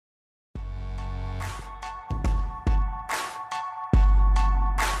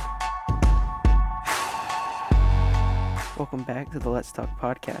Welcome back to the Let's Talk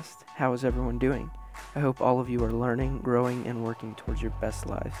podcast. How is everyone doing? I hope all of you are learning, growing, and working towards your best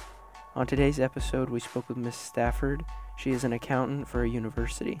lives. On today's episode, we spoke with Miss Stafford. She is an accountant for a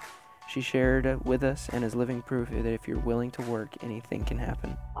university. She shared with us and is living proof that if you're willing to work, anything can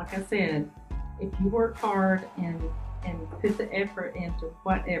happen. Like I said, if you work hard and put the effort into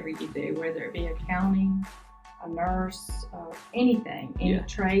whatever you do, whether it be accounting, a nurse, anything, any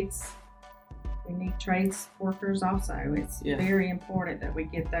trades. We need trades workers also. It's very important that we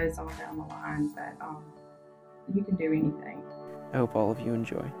get those on down the line, but you can do anything. I hope all of you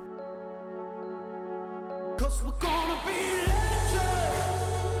enjoy. 'Cause we're gonna be legends,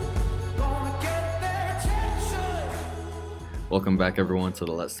 gonna get their attention. Welcome back, everyone, to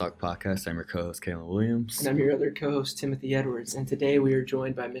the Let's Talk podcast. I'm your co-host, Kalen Williams. And I'm your other co-host, Timothy Edwards. And today we are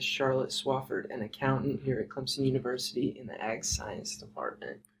joined by Miss Charlotte Swafford, an accountant here at Clemson University in the Ag Science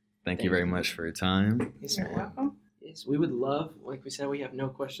Department. Thank you very much for your time. Yes, You're ma'am. welcome. Yes, we would love, like we said, we have no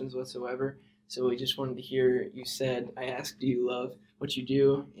questions whatsoever. So we just wanted to hear, you said, I asked, do you love what you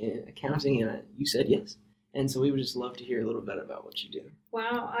do in accounting? And you said yes. And so we would just love to hear a little bit about what you do.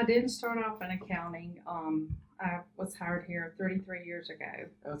 Well, I didn't start off in accounting. I was hired here 33 years ago.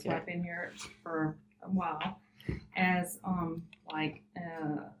 Okay. So I've been here for a while as a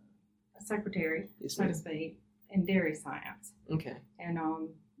secretary, Yes, so to ma'am. speak, in dairy science. Okay. And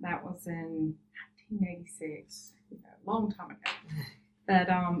that was in 1986, a long time ago. But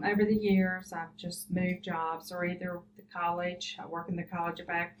over the years, I've just moved jobs, or either the college, I work in the College of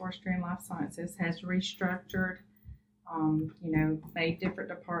Ag, Forestry, and Life Sciences, has restructured, made different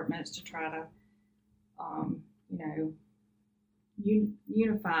departments to try to,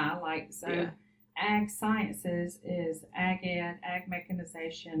 unify. Ag Sciences is Ag Ed, Ag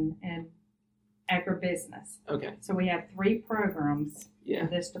Mechanization, and Agribusiness. Okay. So we have 3 programs Yeah. in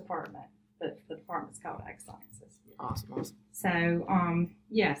this department, but the department's called Ag Sciences. Awesome. So,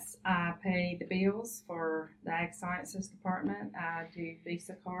 yes, I pay the bills for the Ag Sciences department. I do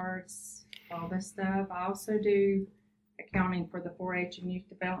Visa cards, all this stuff. I also do accounting for the 4-H and Youth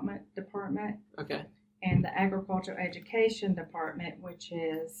Development Department Okay. and the Agricultural Education Department, which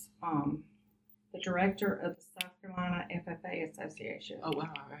is the director of the South Carolina FFA Association. Oh,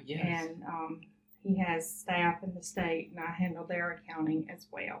 wow. Yes. And he has staff in the state, and I handle their accounting as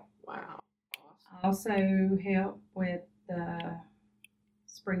well. Wow. I also help with the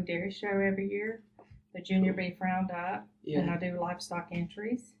Spring Dairy Show every year, the Junior Beef Roundup, and I do livestock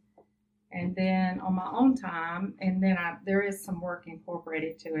entries. And then on my own time, and then there is some work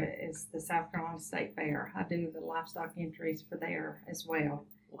incorporated to it, is the South Carolina State Fair. I do the livestock entries for there as well,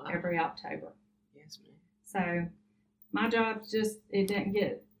 Wow. every October. Yes, ma'am. So my job it didn't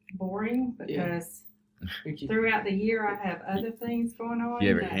get boring because throughout the year I have other things going on. You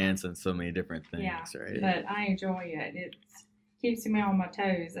have your hands on so many different things, right? But I enjoy it. It keeps me on my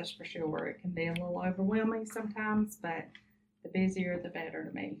toes, that's for sure. It can be a little overwhelming sometimes, but the busier the better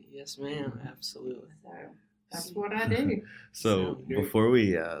to me. Yes, ma'am. Absolutely. So that's what I do. So Sounds great. before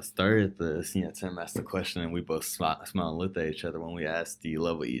we started this, Tim asked the question, and we both smiled and looked at each other when we asked, do you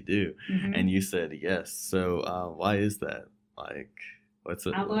love what you do? Mhm. And you said yes. So why is that? What's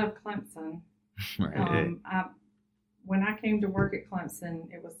it? I love Clemson. Right. When I came to work at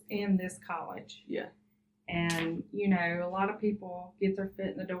Clemson, it was in this college. Yeah. And, a lot of people get their foot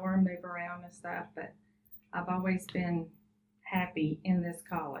in the door and move around and stuff, but I've always been happy in this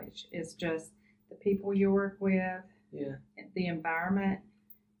college. It's just the people you work with, the environment.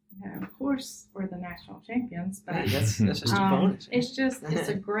 Of course, we're the national champions, but That's just a bonus. it's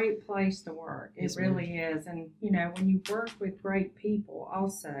a great place to work. It Yes, really is. And, when you work with great people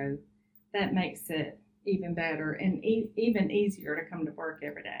also, that makes it even better and even easier to come to work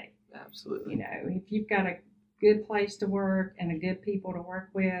every day. Absolutely. If you've got a good place to work and a good people to work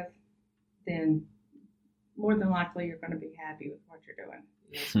with, then more than likely you're going to be happy with what you're doing.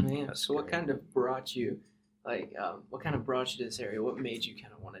 Yes, ma'am. That's So what great. kind of brought you, to this area? What made you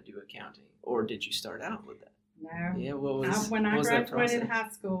kind of want to do accounting? Or did you start out with that? No. Yeah, When I what was that graduated process? high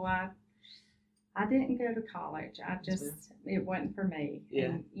school, I didn't go to college. It wasn't for me.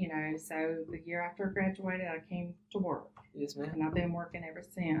 Yeah. And, so the year after I graduated, I came to work. Yes, ma'am. And I've been working ever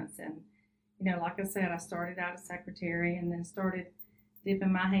since. And, like I said, I started out as secretary and then started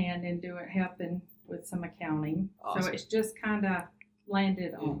dipping my hand and helping with some accounting. Awesome. So it's just kind of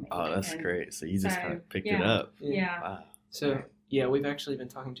landed on me. Oh, that's And great. So you just so, kind of picked it yeah. up. Yeah. Wow. So, we've actually been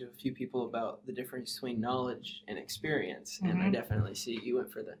talking to a few people about the difference between knowledge and experience. And I Mhm. definitely see you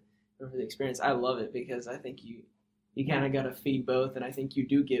went for the experience. I love it because I think you kind of got to feed both. And I think you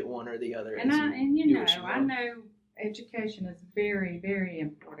do get one or the other. And as I do what you I love. know education is very, very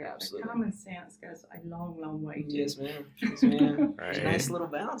important. Absolutely. The common sense goes a long, long way too. Yes, ma'am. Yes, ma'am. There's a Right. nice little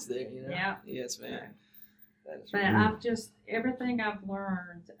balance there, you know? Yeah. Yes, ma'am. That is But right. I've just, everything I've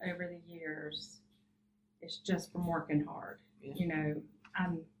learned over the years is just from working hard. Yeah. You know,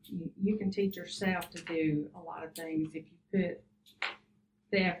 you can teach yourself to do a lot of things if you put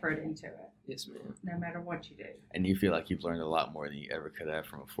the effort into it, Yes, ma'am. no matter what you do. And you feel like you've learned a lot more than you ever could have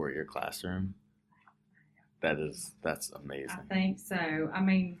from a 4-year classroom. That's amazing. I think so. I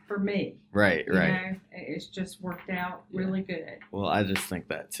mean, for me, Right, you right. know, it's just worked out really good. Well, I just think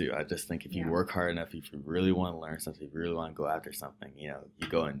that too. I just think if you Yeah. work hard enough, if you really want to learn something, if you really want to go after something, you know, you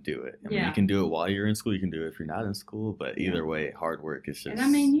go and do it. I mean, Yeah. you can do it while you're in school. You can do it if you're not in school. But Yeah. either way, hard work is just. And I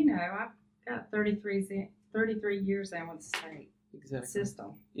mean, you know, I've got 33 years in with the state Exactly.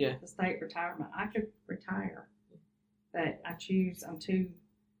 system, Yeah. the state retirement. I could retire, but I choose,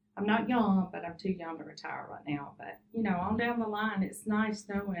 I'm not young, but I'm too young to retire right now. But, you know, on down the line, it's nice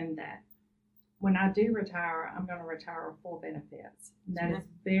knowing that when I do retire, I'm going to retire with full benefits. And that is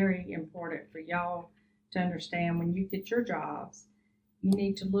very important for y'all to understand. When you get your jobs, you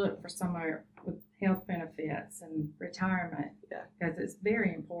need to look for somewhere with health benefits and retirement. Yeah. Because it's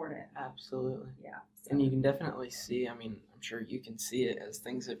very important. Absolutely. Yeah. So, And you can definitely see, I mean, I'm sure you can see it as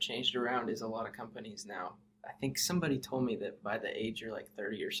things have changed around, is a lot of companies now. I think somebody told me that by the age you're like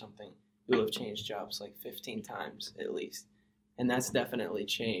 30 or something, you'll have changed jobs like 15 times at least. And that's definitely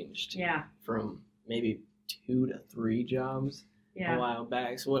changed yeah. from maybe 2 to 3 jobs a Yeah. while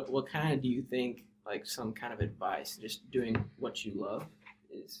back. So what kind of do you think, like some kind of advice, just doing what you love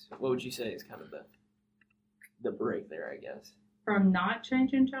is, what would you say is kind of the break there, I guess? From not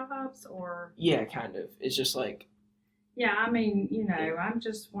changing jobs or? Yeah, kind of. It's just like, Yeah, I mean, you know, I'm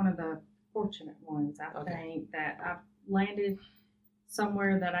just one of the fortunate ones. I Okay. think that I've landed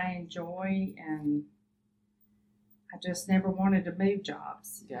somewhere that I enjoy, and I just never wanted to move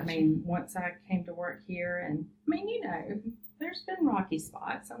jobs. I Gotcha. mean, once I came to work here, and I mean, you know, there's been rocky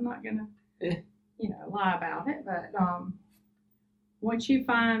spots. I'm not gonna, Yeah. you know, lie about it. But once you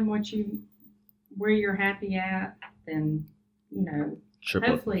find where you're happy at, then you know, triple.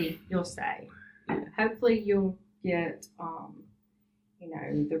 hopefully you'll stay. Hopefully you'll get, you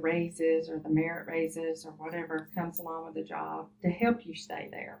know, the raises or the merit raises or whatever comes along with the job to help you stay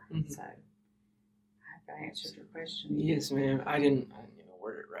there. Mhm. So I hope I answered your question. yes, ma'am. I didn't even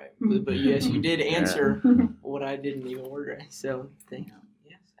word it right, but yes, you did answer what I didn't even word right. So thank you.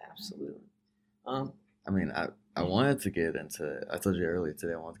 Yes, absolutely. I mean, I wanted to get into. I told you earlier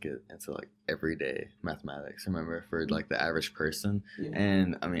today. I wanted to get into like everyday mathematics. Remember, for like the average person. Yeah.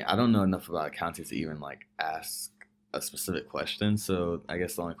 And I mean, I don't know enough about accounting to even like ask a specific question. So I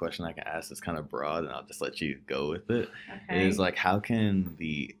guess the only question I can ask is kind of broad, and I'll just let you go with it. Okay. Is like, how can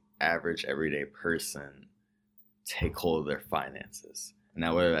the average everyday person take hold of their finances?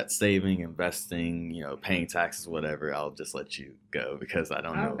 Now, whether that's saving, investing, you know, paying taxes, whatever, I'll just let you go because I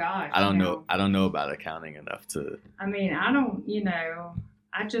don't know. Oh gosh. I don't no. know. I don't know about accounting enough to. I mean, I don't, you know,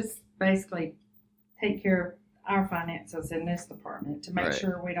 I just basically take care of our finances in this department to make Right.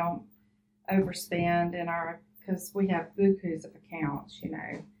 sure we don't overspend in because we have bukus of accounts, you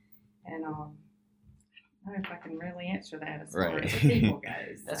know, and I don't know if I can really answer that as far Right. as the people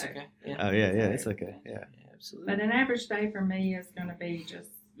goes. That's so. okay. Yeah. Oh yeah, yeah, it's okay. Yeah. Absolutely. But an average day for me is going to be just,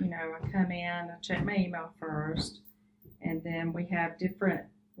 you know, I come in, I check my email first, and then we have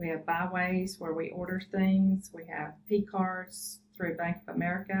byways where we order things. We have P cards through Bank of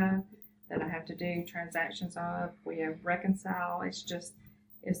America that I have to do transactions of. We have Reconcile. It's just,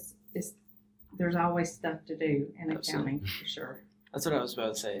 there's always stuff to do in Absolutely. accounting for sure. That's what I was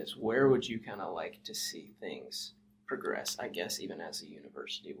about to say. Is where would you kind of like to see things progress? I guess even as a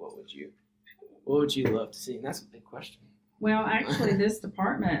university, what would you love to see? And that's a big question. Well, actually, this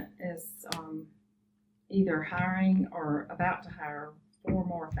department is either hiring or about to hire 4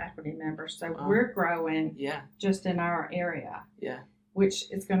 more faculty members. So Wow. we're growing Yeah. just in our area, Yeah. which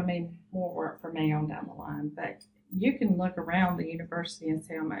is going to mean more work for me on down the line. But you can look around the university and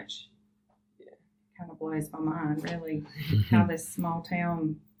see how much kind of blows my mind, really, how this small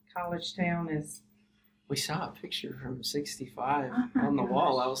town, college town is. We saw a picture from 65 Oh my on the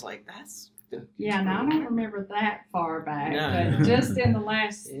wall. gosh. I was like, that's good. Yeah, now I don't remember that far back, No. but just in the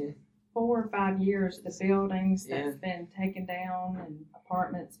last Yeah. 4 or 5 years, the buildings Yeah. that's been taken down and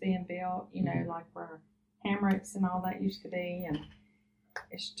apartments being built, you know, like where Hammocks and all that used to be, and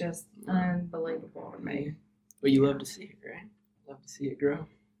it's just unbelievable to me. But you love to see it, right? Love to see it grow.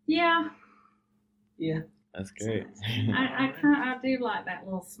 Yeah, Yeah. That's great. I do like that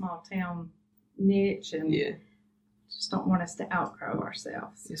little small town niche, and Yeah. just don't want us to outgrow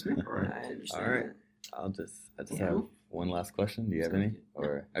ourselves. Yes, ma'am. Alright. I understand. All right. that. I just Yeah. have one last question. Do you have Sounds any? good.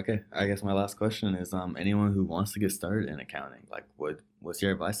 Or okay, I guess my last question is anyone who wants to get started in accounting, like what's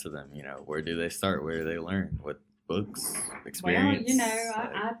your advice to them? You know, where do they start? Where do they learn? What books, experience?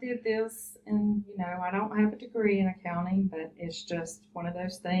 Well, I did this, and I don't have a degree in accounting, but it's just one of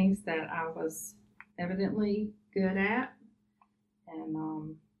those things that I was evidently good at.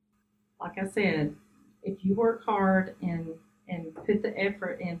 And like I said, if you work hard and put the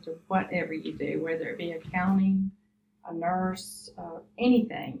effort into whatever you do, whether it be accounting, a nurse,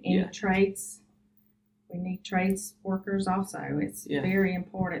 anything, any trades. We need trades workers also. It's very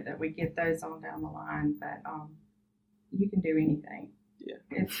important that we get those on down the line. But you can do anything. Yeah.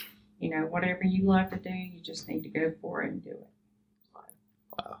 If whatever you love to do, you just need to go for it and do it.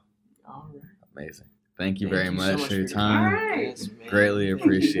 Wow. All right. Amazing. Thank you Thank very you so much much for your for your time. All right. Yes, man. Greatly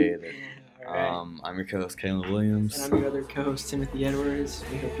appreciate it. All right. I'm your co-host, Caleb Williams. And I'm your other co-host, Timothy Edwards.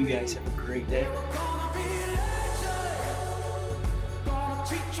 We hope you guys have a great day. Gonna be legend. Gonna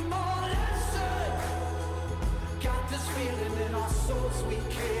teach 'em all a lesson. Got this feeling in our souls we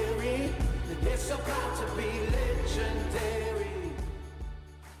carry. That it's about to be legend.